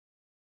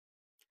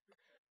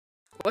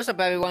What's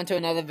up, everyone, to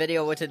another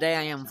video where today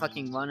I am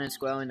fucking running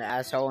Squirrel in the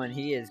asshole and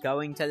he is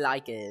going to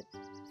like it.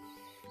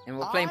 And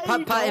we're playing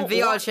Putt-Putt in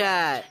VR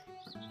chat.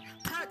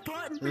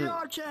 Putt-Putt in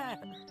VR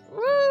chat.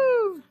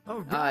 Woo!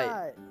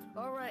 Alright,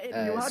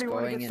 Aiden, how do you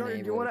want to get started?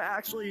 Do you want to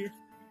actually...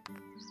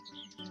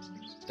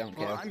 Don't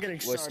care. I'm getting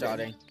We're started.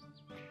 starting.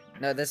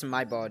 No, this is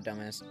my ball,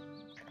 dumbass.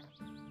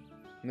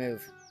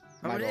 Move.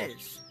 My ball. It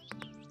is.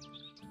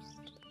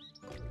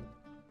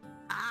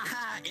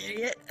 Aha,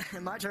 idiot.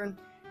 My turn.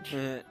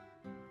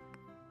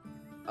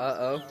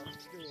 Uh-oh.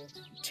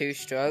 2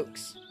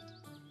 strokes.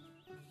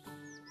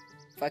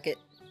 Fuck it.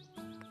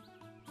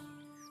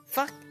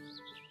 Fuck!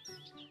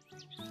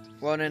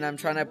 Well, then I'm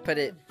trying to put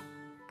it...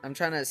 I'm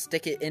trying to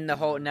stick it in the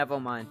hole. Never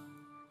mind.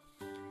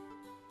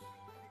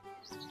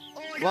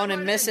 Won't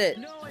miss it.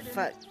 No, I didn't.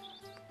 Fuck.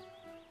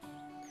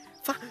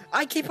 Fuck.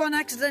 I keep on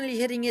accidentally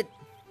hitting it.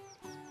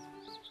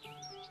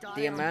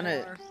 The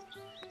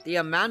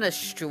amount of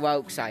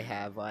strokes I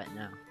have right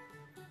now.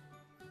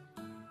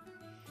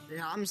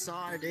 Yeah, I'm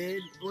sorry,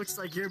 dude. Looks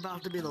like you're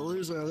about to be the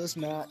loser of this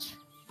match.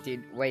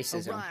 Dude,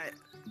 racism. Alright,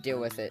 Deal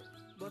with it.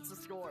 what's the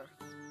score?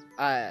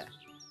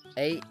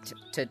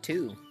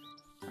 8-2.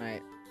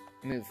 Alright,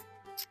 move.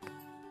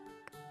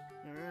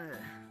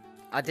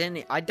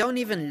 Alright. I don't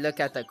even look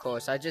at the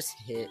course. I just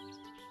hit.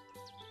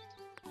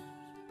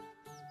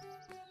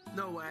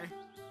 No way.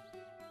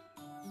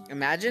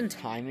 Imagine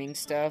timing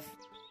stuff.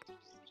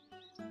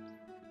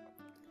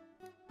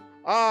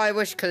 Oh, I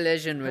wish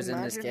collision was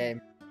in this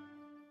game.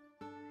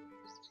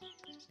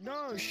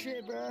 No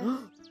shit, bro.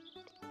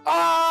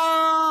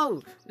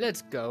 Oh!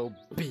 Let's go,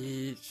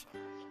 bitch.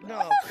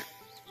 No.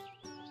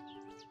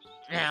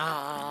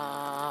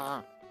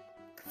 Ah.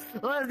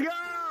 Let's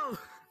go!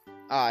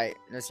 Alright,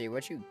 let's see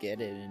what you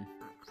get it in.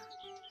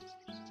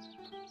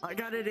 I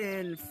got it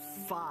in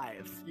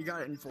 5. You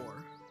got it in 4.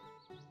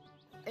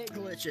 8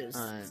 glitches.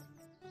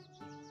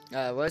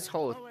 What's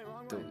hole Oh, wait,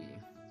 wrong 3? way.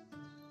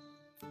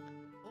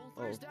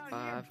 Hole down 5,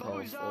 here,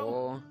 hole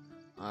bozo.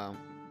 4.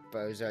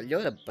 Bozo.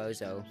 You're the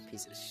bozo,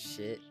 piece of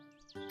shit.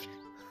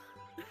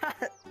 I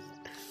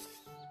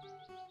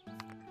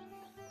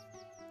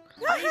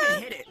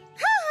even hit it.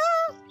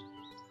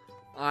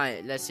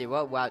 Alright, let's see.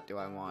 What route do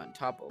I want?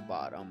 Top or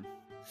bottom?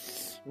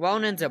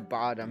 Ronan's a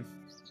bottom.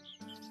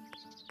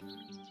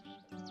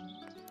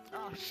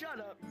 Oh, shut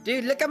up.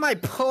 Dude, look at my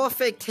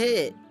perfect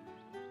hit.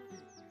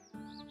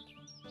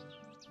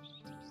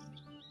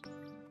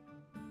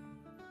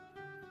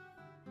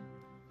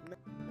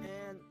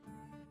 Man,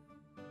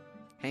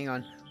 Hang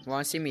on.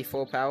 Wanna see me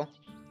full power?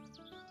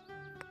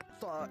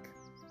 fuck.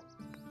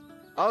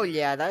 Oh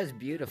yeah, that is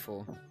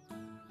beautiful.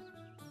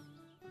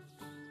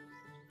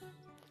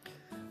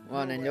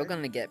 Well, then you're way.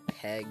 gonna get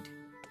pegged.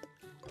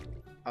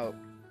 Oh,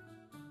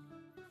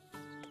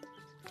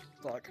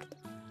 Fuck.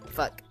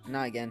 fuck.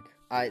 Not again.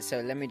 Alright, so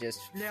let me just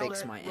Nailed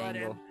fix it. my Right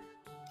angle. in.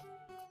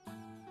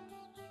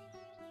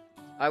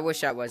 I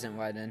wish I wasn't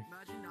right in.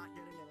 Imagine not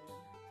getting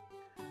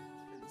it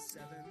in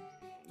 7.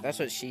 That's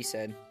what she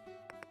said.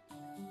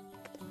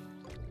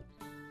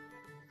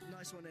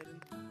 Nice one, Aiden.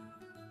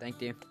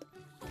 Thank you.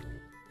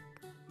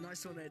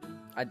 Nice one, Aiden.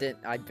 I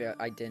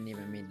didn't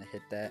even mean to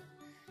hit that.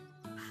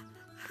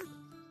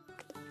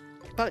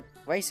 But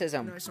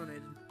racism. Nice one,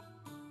 Aiden.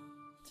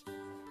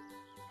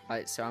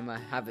 Alright, so I'm gonna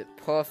have it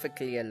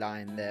perfectly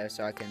aligned there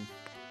so I can...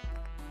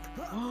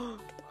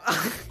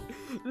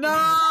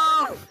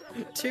 No!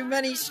 Too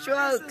many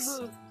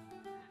strokes!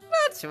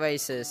 That's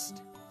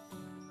racist.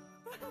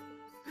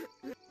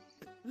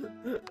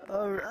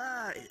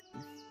 Alright.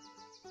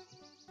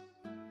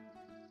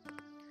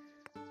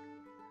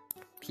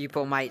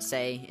 People might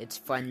say it's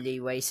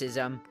friendly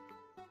racism.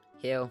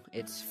 Here,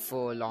 it's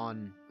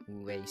full-on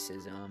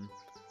racism.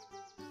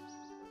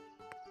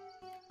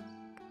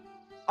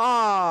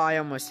 Oh, I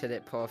almost hit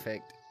it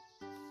perfect.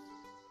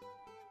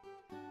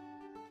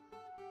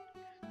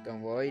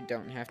 Don't worry,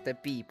 don't have to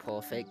be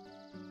perfect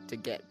to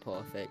get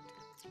perfect.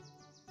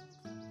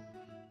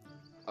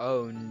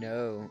 Oh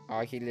no,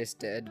 Oculus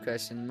dead,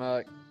 question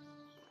mark.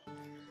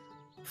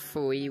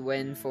 Free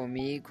win for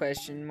me,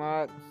 question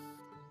mark.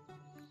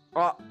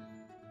 Oh!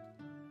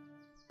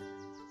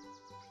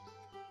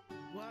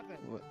 What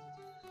happened?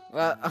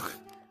 Well,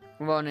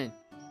 Ronan,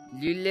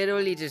 you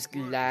literally just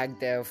lagged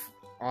there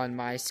on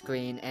my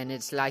screen, and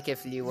it's like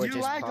if you were You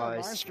just lagged on my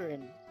paused.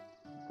 screen.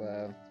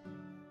 Bro.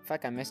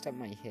 Fuck, I messed up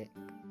my hit.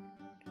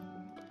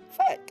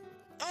 Fuck!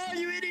 Oh,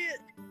 you idiot!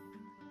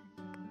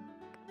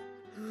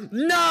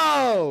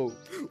 No!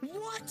 What?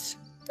 What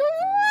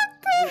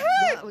the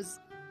heck? That was...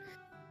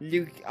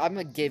 Luke, I'm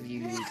gonna give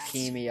you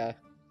leukemia.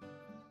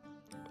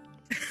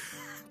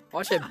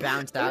 Watch it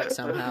bounce out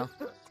somehow.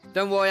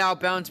 Don't worry, I'll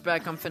bounce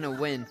back. I'm finna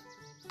win.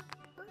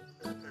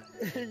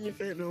 You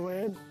finna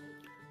win.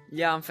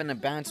 Yeah, I'm finna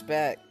bounce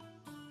back.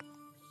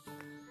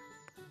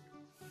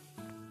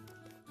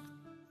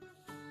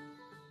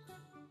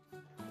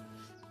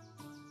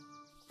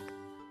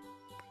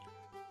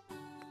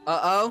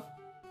 Uh-oh.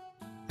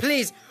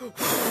 Please.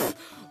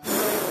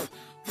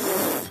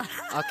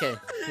 Okay.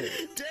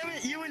 Damn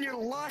it, you and your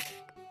luck.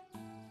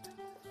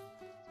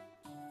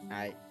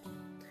 Alright.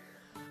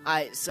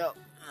 Alright, so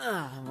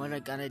what I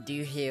gotta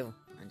do here?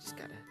 I just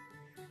gotta.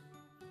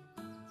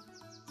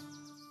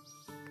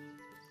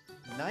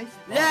 Nice.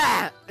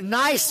 Yeah!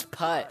 Nice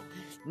putt!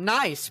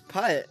 Nice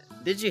putt!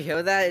 Did you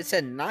hear that? It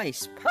said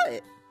nice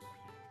putt.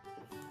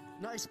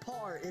 Nice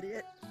par,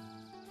 idiot.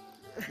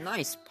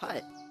 Nice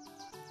putt.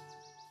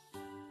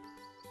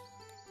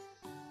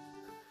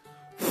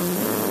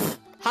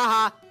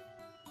 Haha!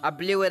 I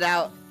blew it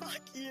out.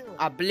 Fuck you.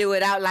 I blew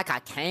it out like a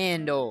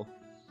candle.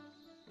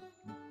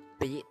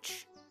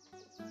 Bitch.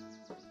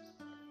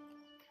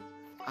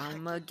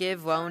 I'ma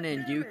give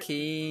Ronan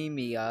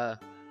leukemia.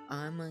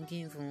 I'ma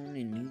give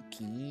Ronan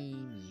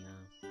leukemia.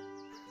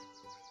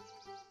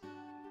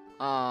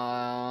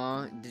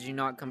 Aww, did you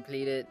not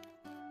complete it?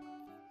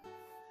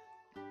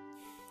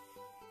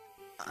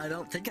 I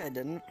don't think I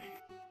didn't.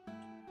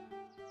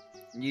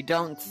 You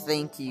don't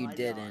think you Why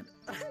didn't.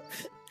 not?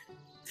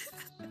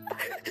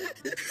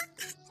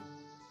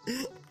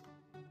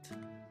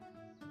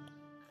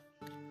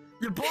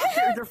 You blocked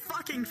it with your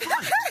fucking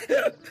foot.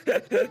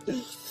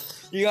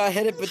 You got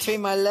hit it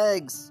between my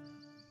legs.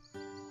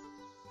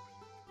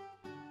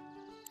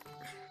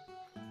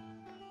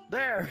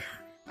 There.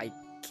 I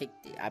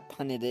kicked it. I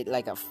punted it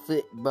like a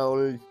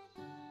football.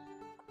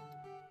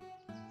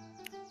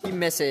 He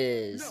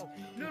misses.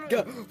 No.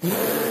 Go.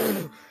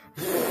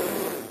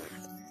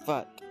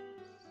 Fuck.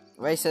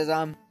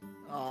 Racism.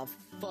 Oh,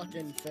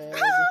 fucking failed.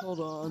 Hold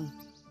on.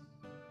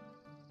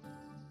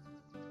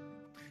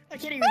 I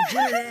can't even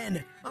get it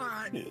in.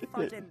 Alright,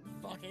 fucking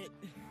fuck it.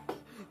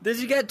 Did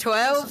you get What's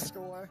 12? the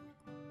score?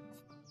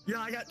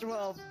 Yeah, I got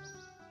 12.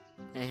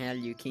 I had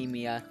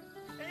leukemia.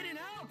 Aiden,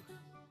 help!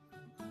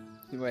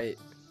 Wait.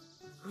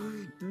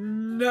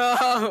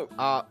 No!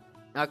 Oh,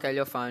 okay,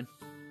 you're fine.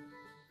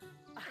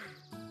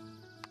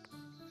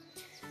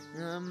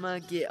 I'ma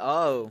get.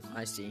 Oh,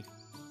 I see.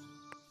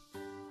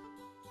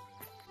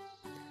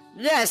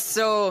 Yes,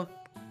 so.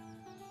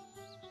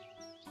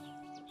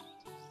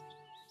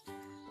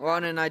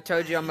 Ronan, I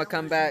told you I'm gonna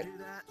come back.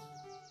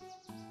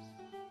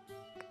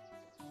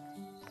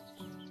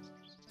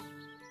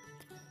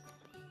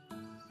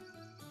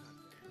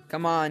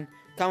 Come on,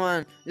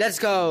 let's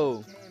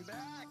go.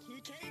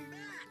 He came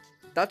back.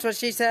 That's what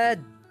she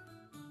said.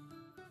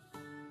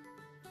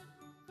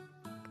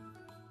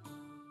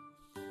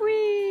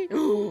 Whee!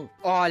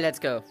 Oh, let's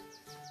go.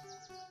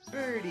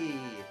 Birdie!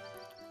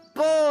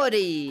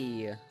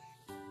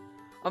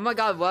 Oh my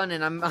god,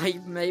 Ronan,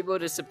 I'm able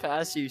to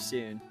surpass you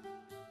soon.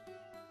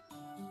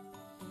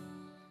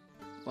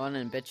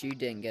 Ronan, bet you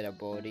didn't get a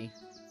birdie.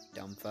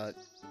 Dumb fuck.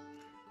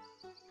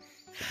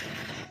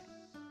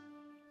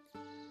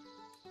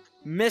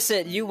 Miss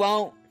it, you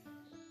won't.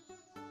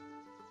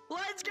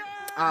 Let's go!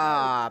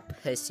 Ah,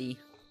 pussy.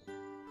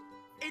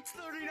 It's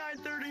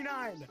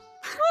 39-39.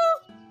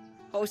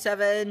 Hole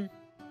 7.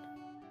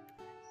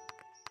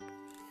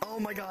 Oh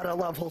my god, I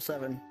love hole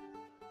 7.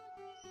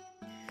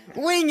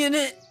 Winging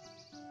it!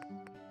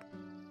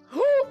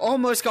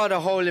 Almost got a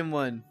hole in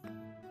one.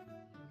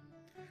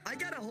 I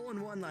got a hole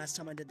in one last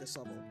time I did this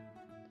level.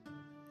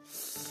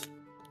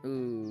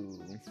 Ooh.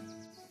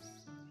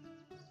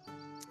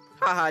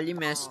 Haha, you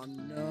missed. Oh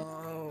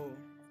no.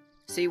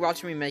 See,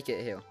 watch me make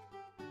it here.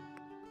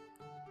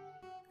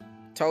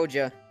 Told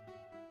ya.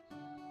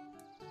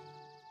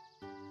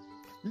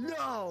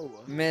 No!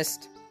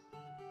 Missed.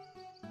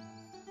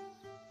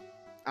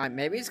 Alright,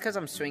 maybe it's because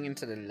I'm swinging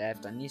to the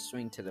left. I need to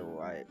swing to the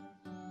right.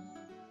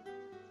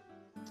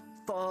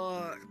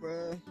 Fuck,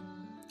 bro.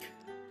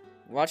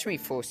 Watch me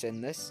force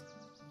in this.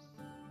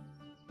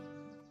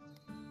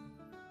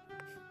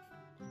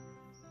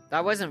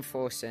 That wasn't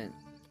forcing.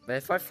 But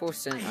if I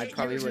forced in, I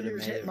probably would have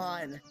made hit it.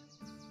 mine.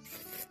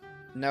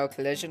 No,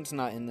 collision's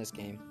not in this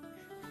game.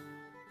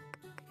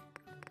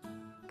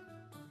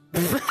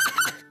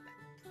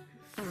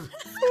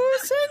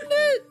 Forcing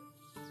it!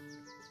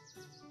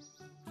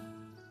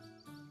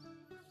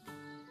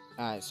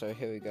 Alright, so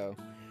here we go.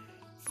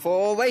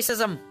 For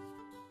racism!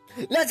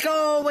 Let's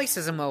go!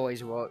 Racism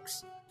always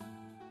works.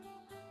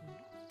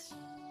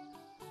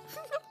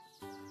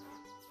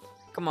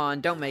 Come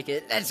on, don't make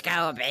it. Let's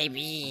go,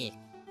 baby!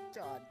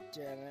 God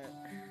damn it.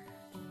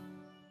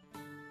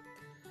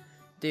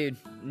 Dude,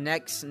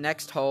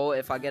 next hole,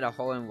 if I get a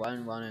hole in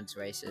one, it's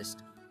racist.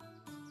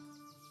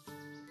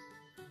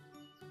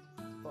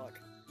 Fuck.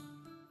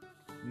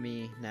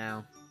 Me,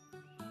 now.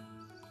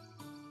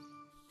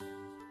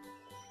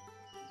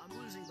 I'm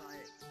losing by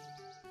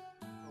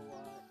a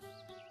lot.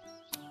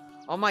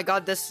 Oh my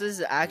god, this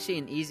is actually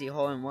an easy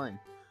hole in one.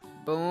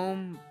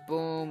 Boom,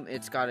 boom,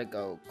 it's gotta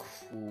go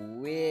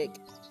quick.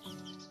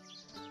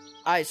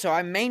 Alright, so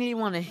I mainly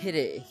want to hit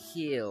it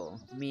here,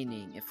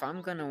 meaning if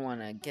I'm gonna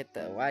want to get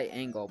the right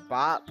angle,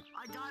 bop,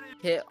 I got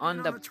it. hit on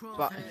Hit the on the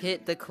 12 hit.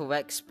 hit the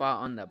correct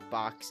spot on the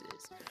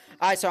boxes.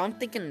 Alright, so I'm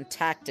thinking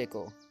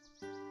tactical.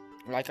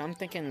 Like I'm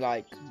thinking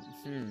like,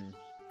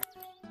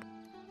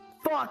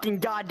 Fucking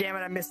goddamn it!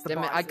 I missed the damn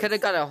it, I boxes. could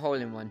have got a hole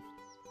in one.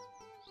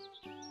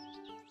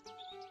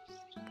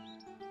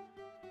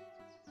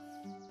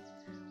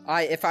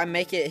 Alright, if I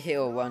make it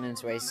here,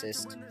 Ronan's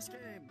racist. Win this game.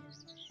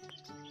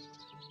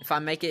 If I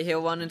make it here,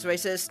 Walnut's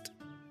racist.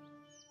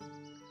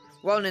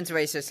 Walnut's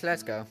racist,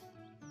 let's go.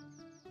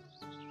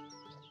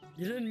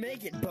 You didn't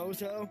make it,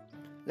 bozo.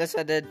 Yes,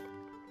 I did.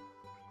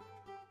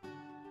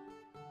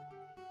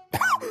 I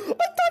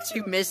thought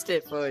you missed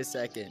it for a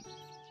second.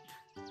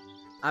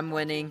 I'm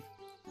winning.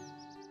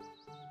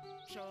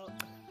 Shut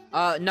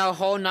up. No,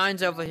 hole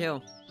 9's over here.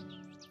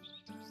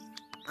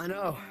 I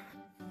know.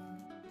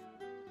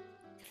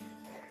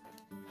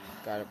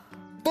 Got it.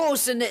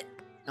 Bullsing it!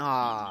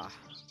 Ah.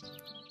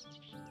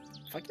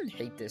 I fucking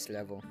hate this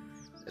level.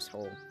 This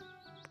hole.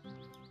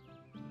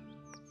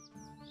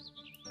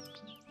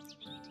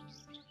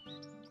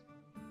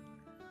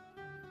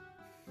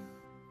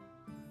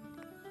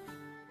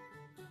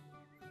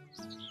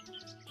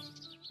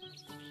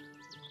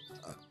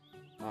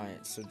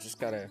 Alright, so just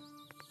gotta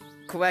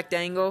correct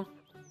angle.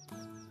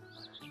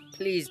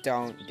 Please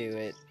don't do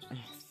it. Ugh,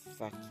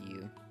 fuck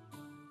you.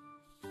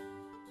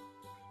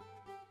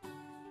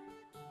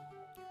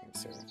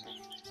 So,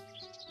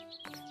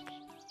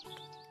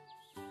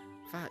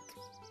 fuck.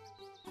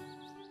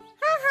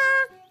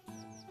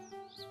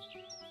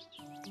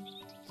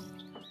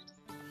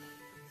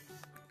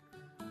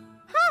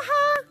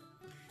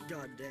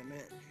 God damn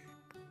it.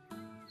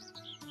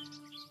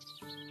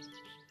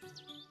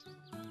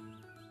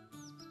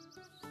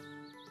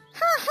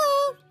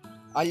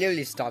 I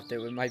literally stopped it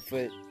with my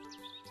foot.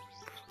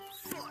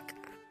 Fuck.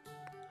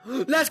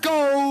 Let's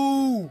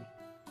go!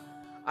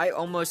 I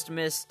almost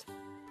missed.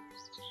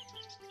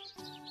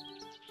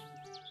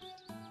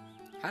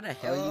 How the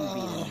hell you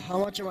beat me? How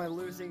much am I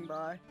losing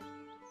by?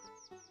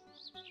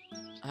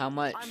 How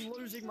much? I'm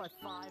losing by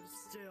 5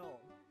 still.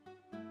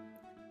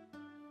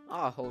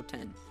 Oh, whole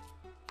 10.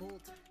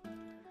 Hold.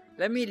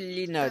 Let me,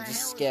 you know, The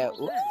just hell is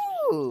scale.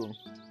 all Ooh!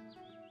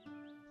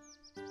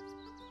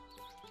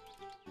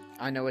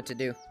 I know what to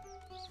do.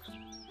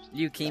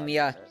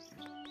 Leukemia.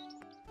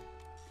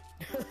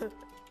 No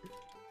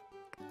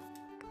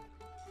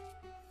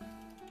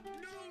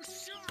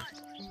shot.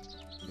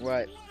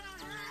 What?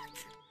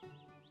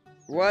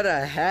 What a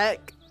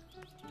heck?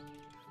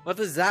 What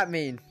does that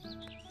mean?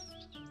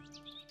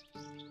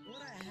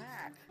 What a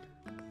hack.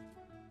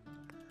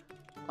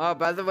 Oh,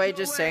 by the way, No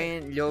just way.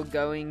 saying, you're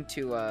going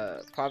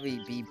to probably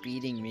be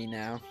beating me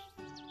now.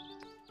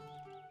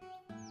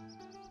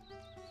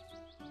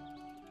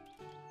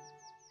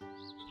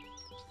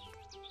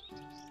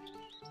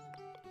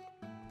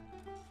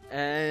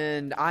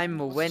 And I'm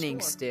What's the winning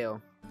score?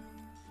 still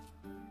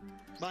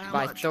By how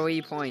by much?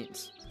 3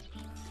 points.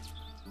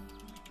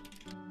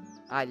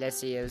 Alright, let's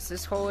see. Is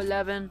this hole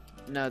 11?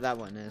 No, that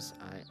one is.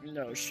 Alright.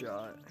 No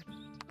shot.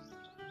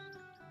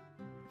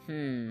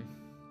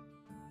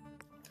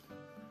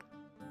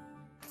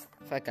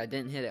 Fuck, I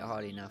didn't hit it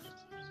hard enough.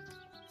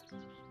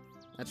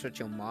 That's what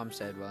your mom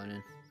said,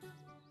 Ronan.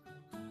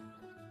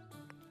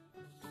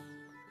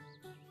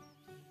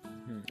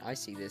 I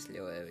see this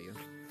little area.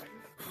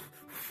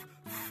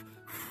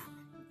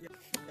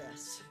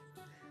 Yes.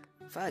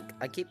 Fuck,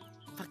 I keep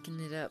fucking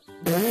it up.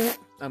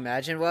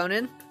 Imagine,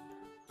 Ronan.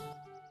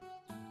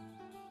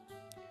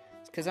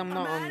 It's because I'm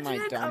not on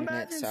my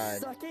dominant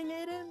side. Sucking,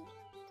 Aiden.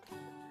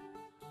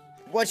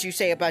 What you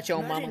say about your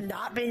Imagine mama?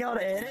 not being able to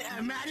hit it.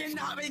 Imagine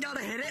not being able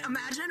to hit it.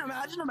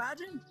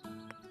 Imagine.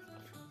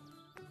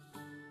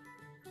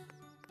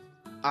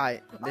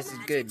 Alright, this is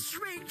good.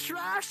 Straight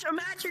trash.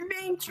 Imagine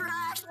being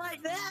trash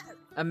like that.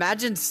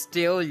 Imagine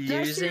still That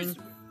losing.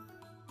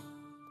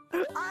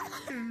 shit's-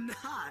 I'm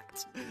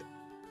not.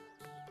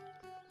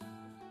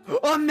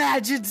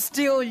 Imagine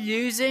still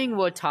losing.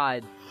 We're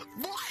tied.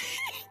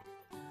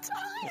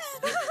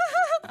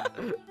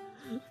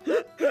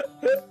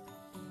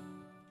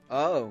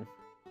 Oh.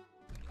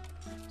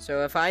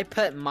 So if I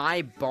put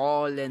my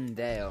ball in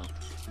there,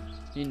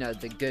 you know,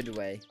 the good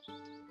way.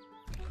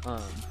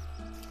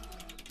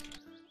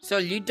 So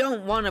you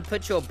don't want to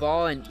put your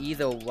ball in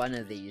either one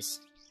of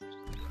these.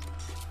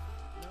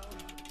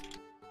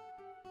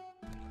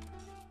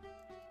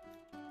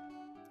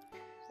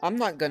 I'm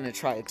not gonna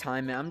try to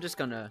time it, I'm just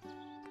gonna...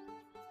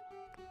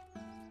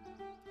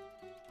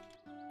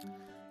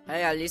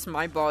 Hey, at least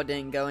my ball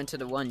didn't go into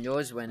the one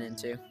yours went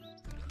into.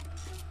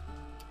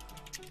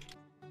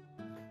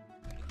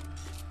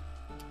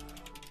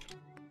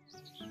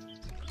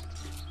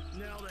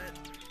 Nailed it.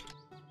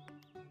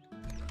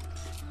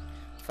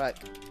 Fuck.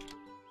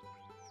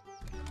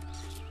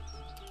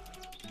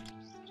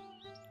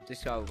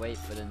 Just gotta wait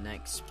for the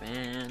next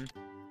span.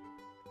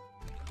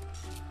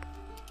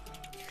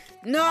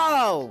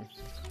 No!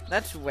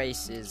 That's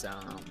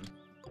racism.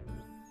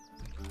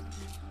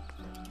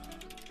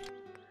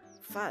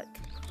 Fuck.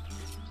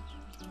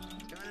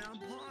 Got it on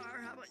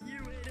par. How about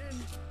you, Aiden?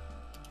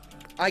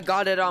 I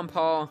got it on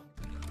Paul.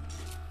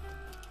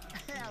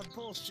 Yeah,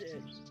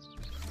 bullshit.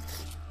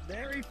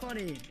 Very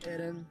funny,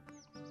 Aiden.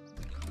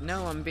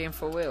 No, I'm being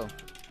for real.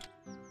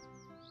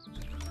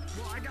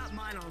 Well, I got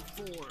mine on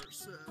 4,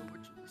 so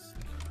which is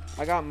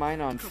I got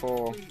mine on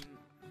 4. complete.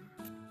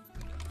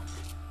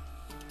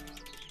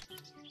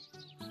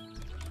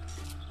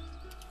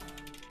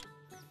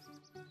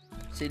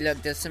 See,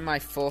 look, this is my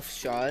 4th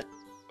shot.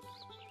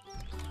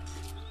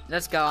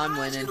 Let's go, I'm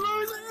winning.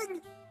 You're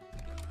losing!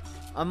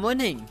 I'm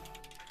winning.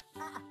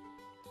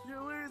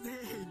 You're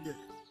losing!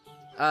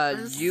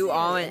 You see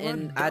aren't it,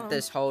 in I'm at dumb.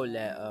 this hole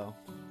yet, oh.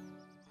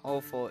 Hole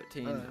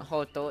 14,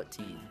 hole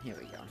 13. Here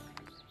we go.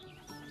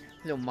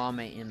 Little mom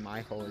ain't in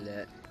my hole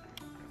yet.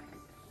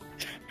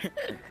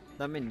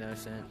 That made no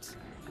sense.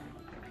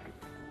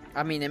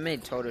 I mean, it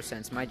made total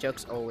sense. My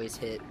jokes always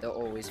hit. They're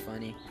always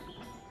funny.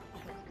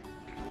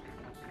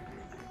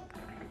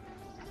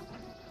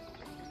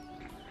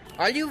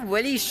 Are you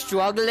really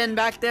struggling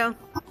back there?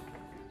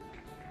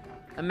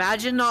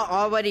 Imagine not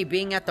already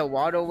being at the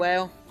water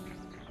well.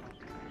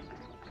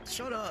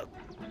 Shut up.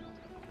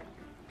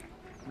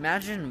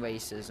 Imagine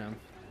racism.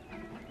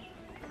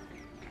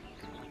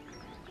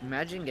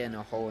 Imagine getting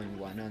a hole in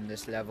one on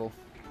this level.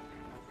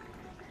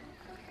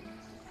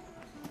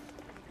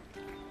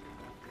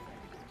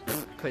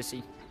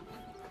 Pussy.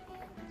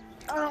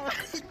 Oh,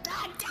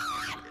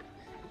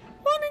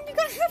 Why didn't you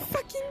guys have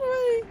fucking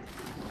way?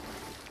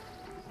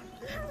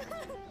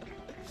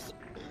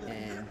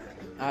 And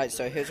alright,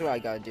 so here's what I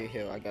gotta do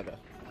here. I gotta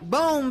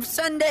boom,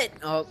 send it.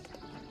 Oh,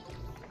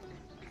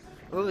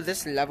 ooh,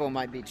 this level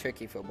might be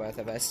tricky for both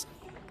of us.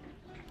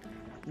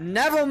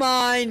 Never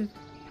mind.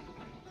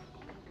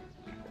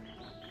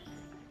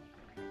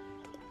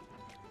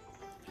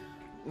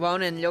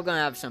 Ronan, you're gonna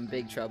have some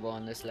big trouble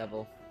on this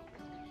level.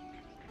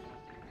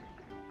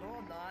 no,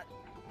 I'm not.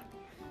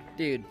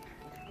 Dude,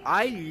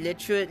 I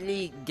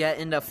literally get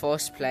in the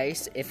first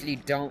place if you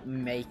don't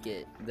make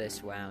it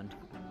this round.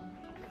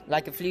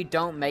 Like, if you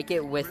don't make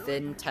it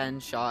within 10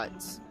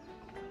 shots.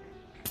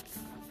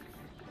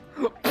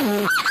 Oh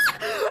my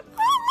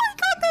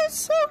god, that's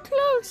so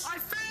close! I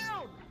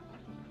failed!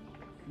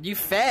 You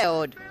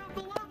failed! I failed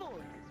the level!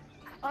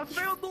 I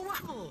failed the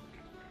level!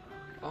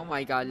 Oh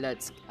my god,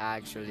 let's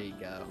actually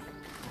go.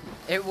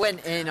 It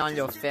went in on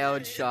your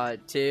failed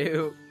shot,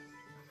 too.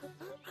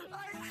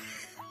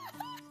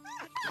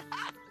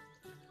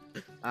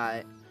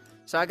 Alright,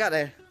 so I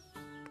gotta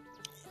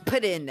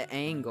put it in the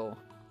angle.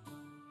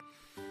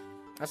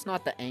 That's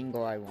not the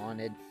angle I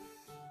wanted.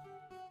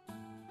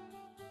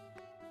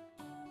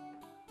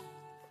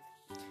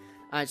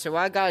 Alright, so what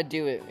I gotta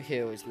do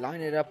here is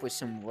line it up with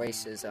some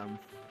racism.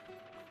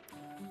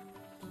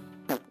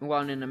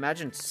 Well, and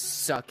imagine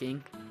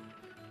sucking.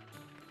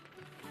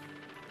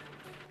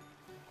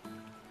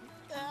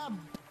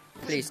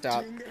 Please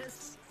stop.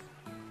 Dingus.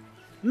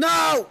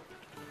 No!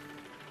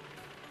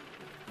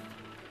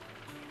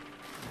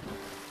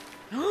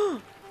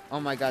 Oh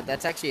my god,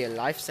 that's actually a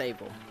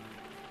lifesaver.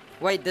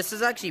 Wait, this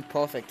is actually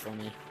perfect for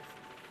me.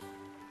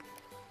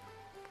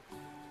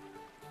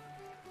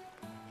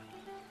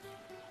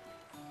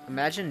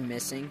 Imagine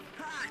missing.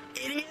 Ha,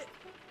 idiot!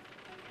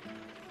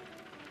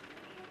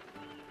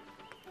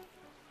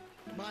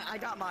 I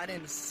got mine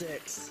in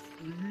 6.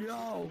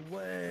 No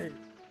way!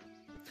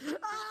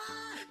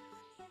 Ah!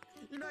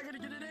 You're not gonna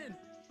get it in!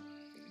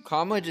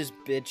 Karma just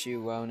bit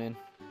you, Ronan.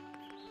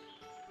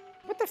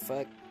 What the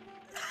fuck?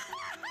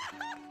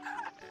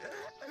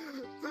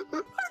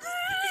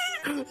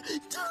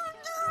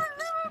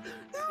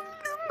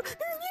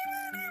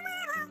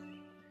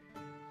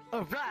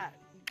 Alright!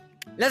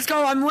 Let's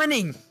go, I'm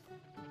winning!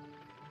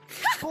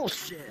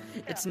 Bullshit!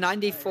 It's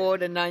 94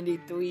 to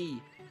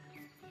 93.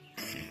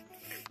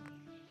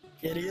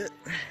 Idiot.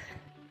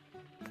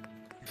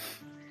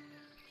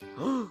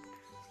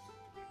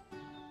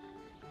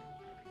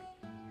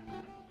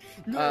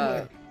 No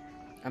way.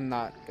 I'm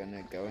not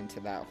gonna go into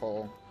that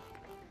hole.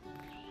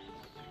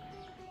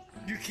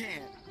 You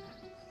can't.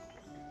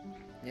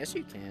 Yes,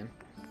 you can.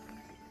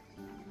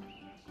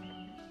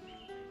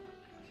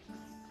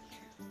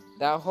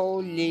 That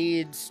hole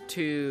leads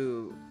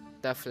to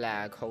the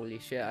flag. Holy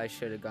shit, I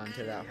should have gone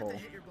to that hole.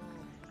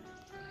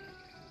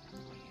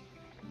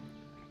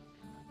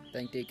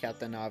 Thank you,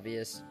 Captain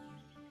Obvious.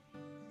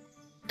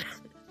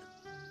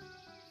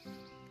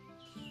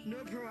 No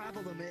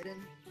parabola,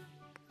 maiden.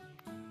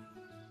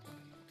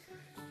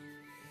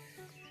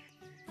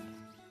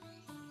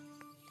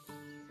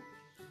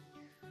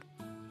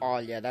 Oh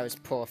yeah, that was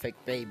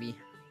perfect, baby.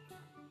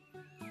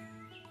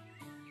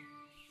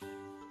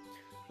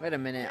 Wait a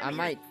minute, I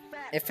might...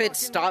 If it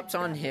stops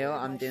on here,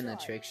 I'm doing a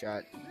trick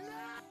shot.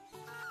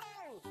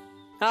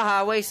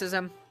 Haha,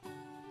 racism.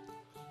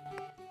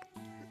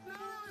 No,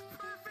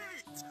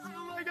 it's perfect!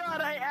 Oh my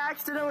god, I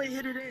accidentally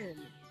hit it in.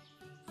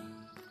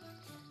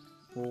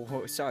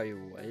 Oh, sorry,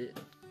 what?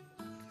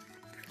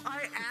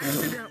 I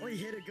accidentally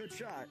hit a good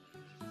shot.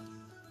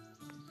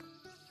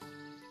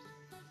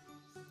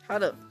 How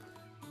the...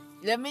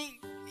 Let me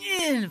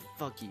in!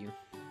 Fuck you.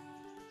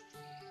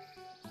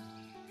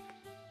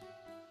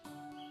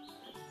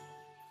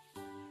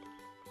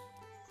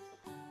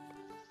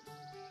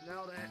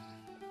 Nailed it.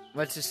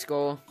 What's the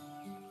score?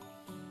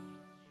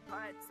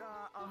 It's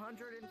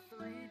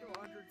 103 to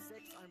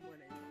 106. I'm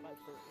winning by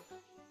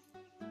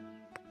 3.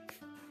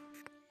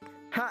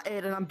 Ha,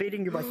 Aiden, I'm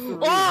beating you by 3.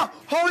 Oh!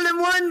 Hole in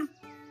one!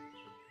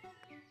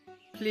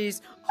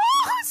 Please.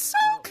 Oh, so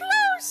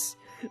close!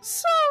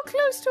 So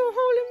close to a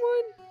hole in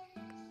one!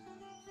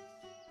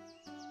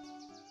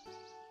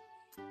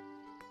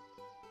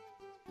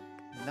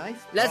 Nice.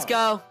 Let's cock.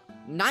 go.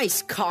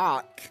 Nice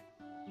cock.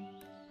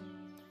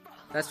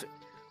 That's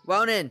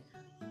Ronan.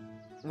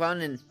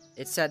 Ronan,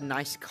 it said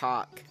nice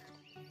cock.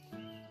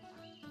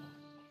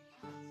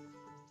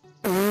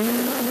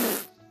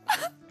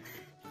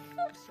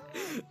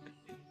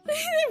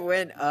 It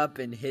went up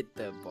and hit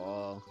the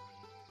ball.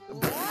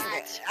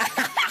 What?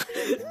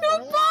 Your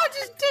ball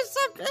just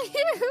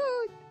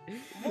disappeared.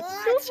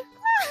 What?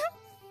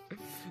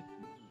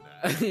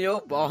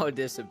 Your ball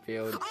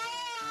disappeared.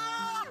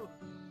 Oh!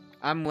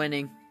 I'm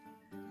winning.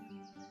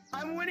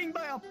 I'm winning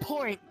by a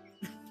point.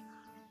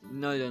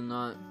 No, you're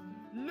not.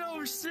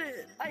 No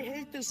shit. I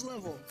hate this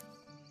level.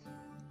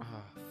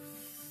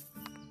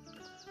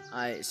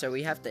 Alright, so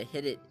we have to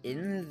hit it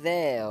in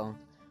there.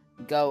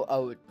 Go,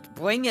 oh,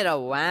 bring it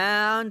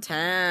around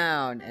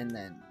town, and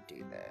then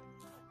do that.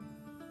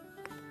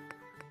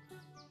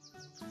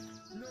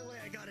 No way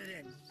I got it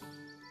in.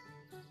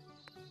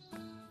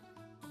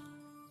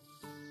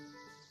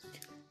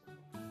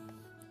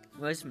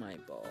 Where's my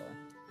ball?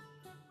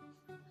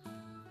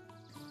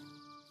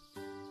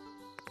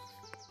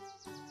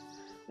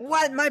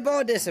 What? My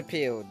ball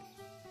disappeared.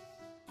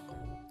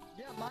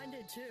 Yeah, mine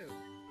did too.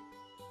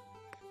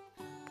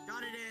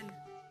 Got it in.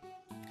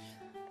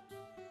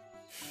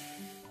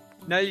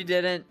 No, you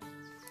didn't.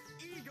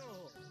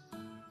 Eagle.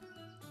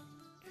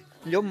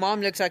 Your mom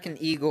looks like an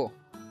eagle.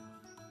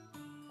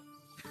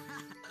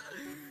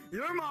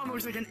 Your mom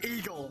looks like an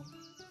eagle.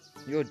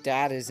 Your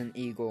dad is an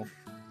eagle.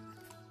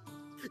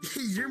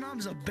 Your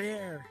mom's a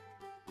bear.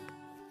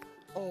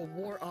 Oh,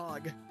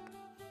 warthog.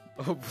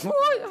 Oh,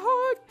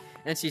 what?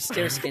 And she's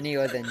still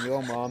skinnier than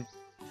your mom.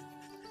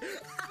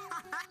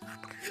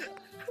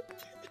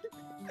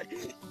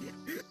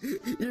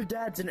 Your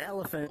dad's an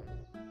elephant.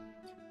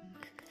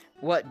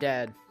 What,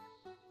 Dad?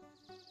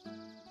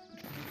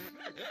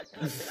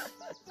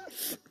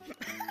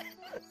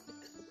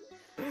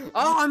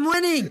 Oh, I'm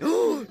winning!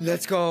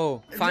 Let's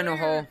go! Final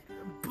hole.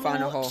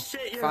 Final hole.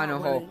 Bullshit, you're Final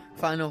not hole. winning.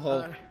 Final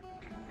hole.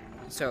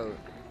 So,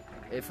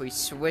 if we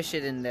swish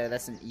it in there,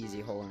 that's an easy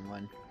hole in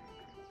one.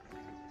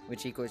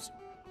 Which equals...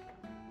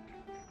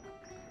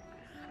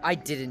 I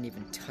didn't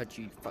even touch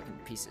you, fucking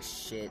piece of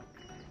shit.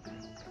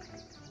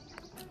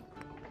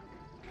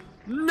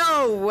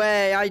 No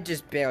way! I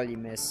just barely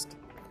missed.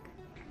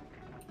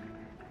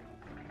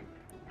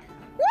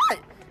 What?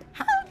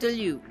 How do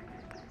you...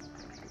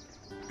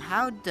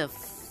 How the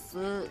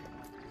fuck...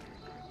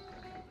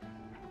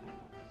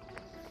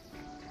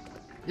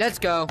 Let's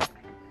go.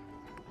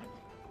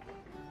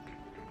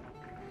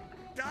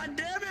 God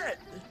damn it!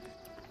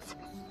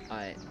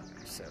 Alright,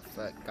 so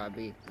fuck, gotta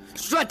be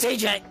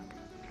strategic!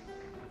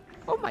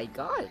 Oh my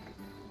god.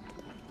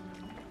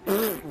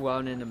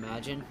 Ronan,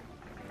 imagine.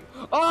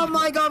 Oh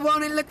my god,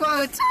 Ronan, look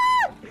what it's...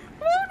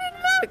 Ronan,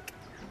 look!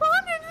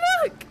 Ronan,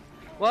 look!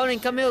 Ronan,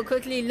 come here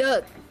quickly,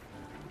 look!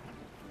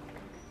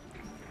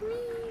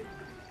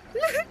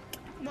 Look!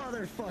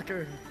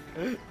 Motherfucker.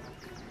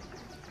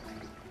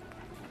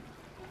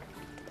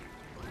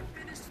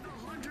 Finished the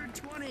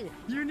 120.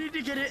 You need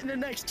to get it in the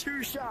next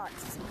 2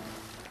 shots.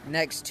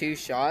 Next 2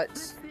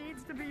 shots. This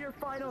needs to be your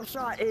final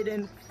shot,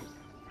 Aiden.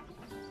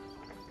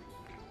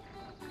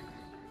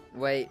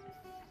 Wait.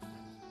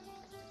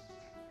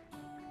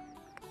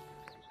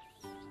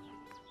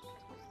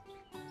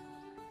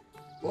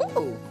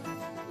 Whoa!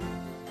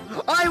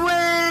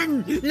 I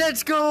win!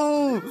 Let's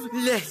go!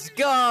 Let's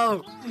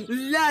go!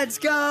 Let's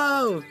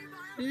go!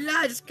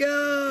 Let's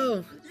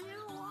go!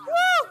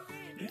 Woo!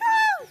 Woo!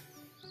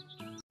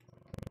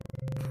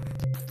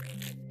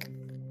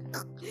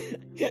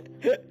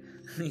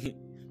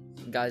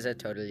 Guys, I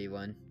totally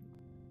won.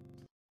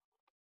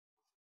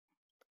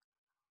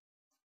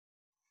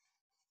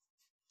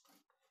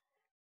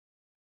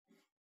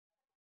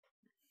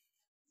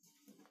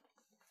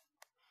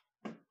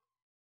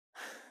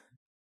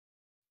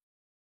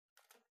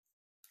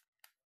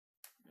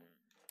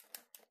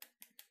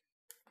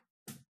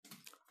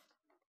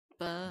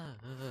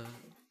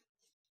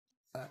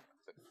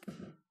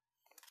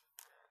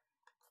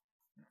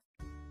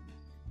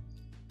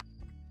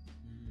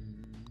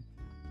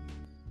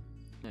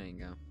 There you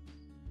go.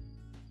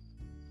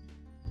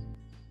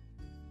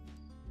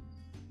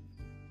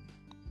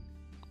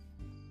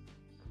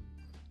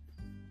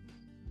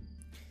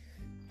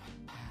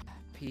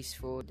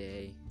 Peaceful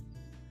day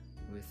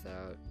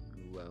without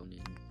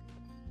Ronan.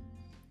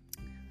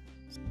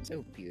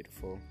 So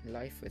beautiful.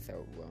 Life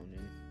without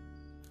Ronan.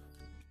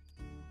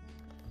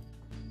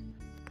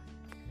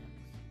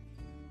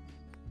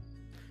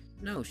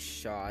 No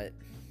shot.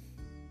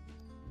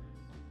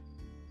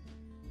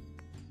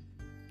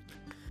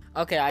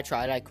 Okay, I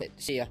tried. I quit.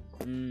 See ya.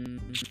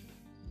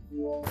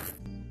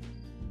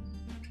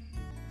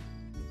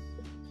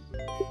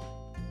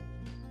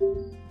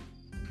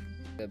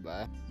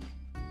 Goodbye.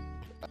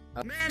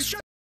 Man,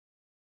 shut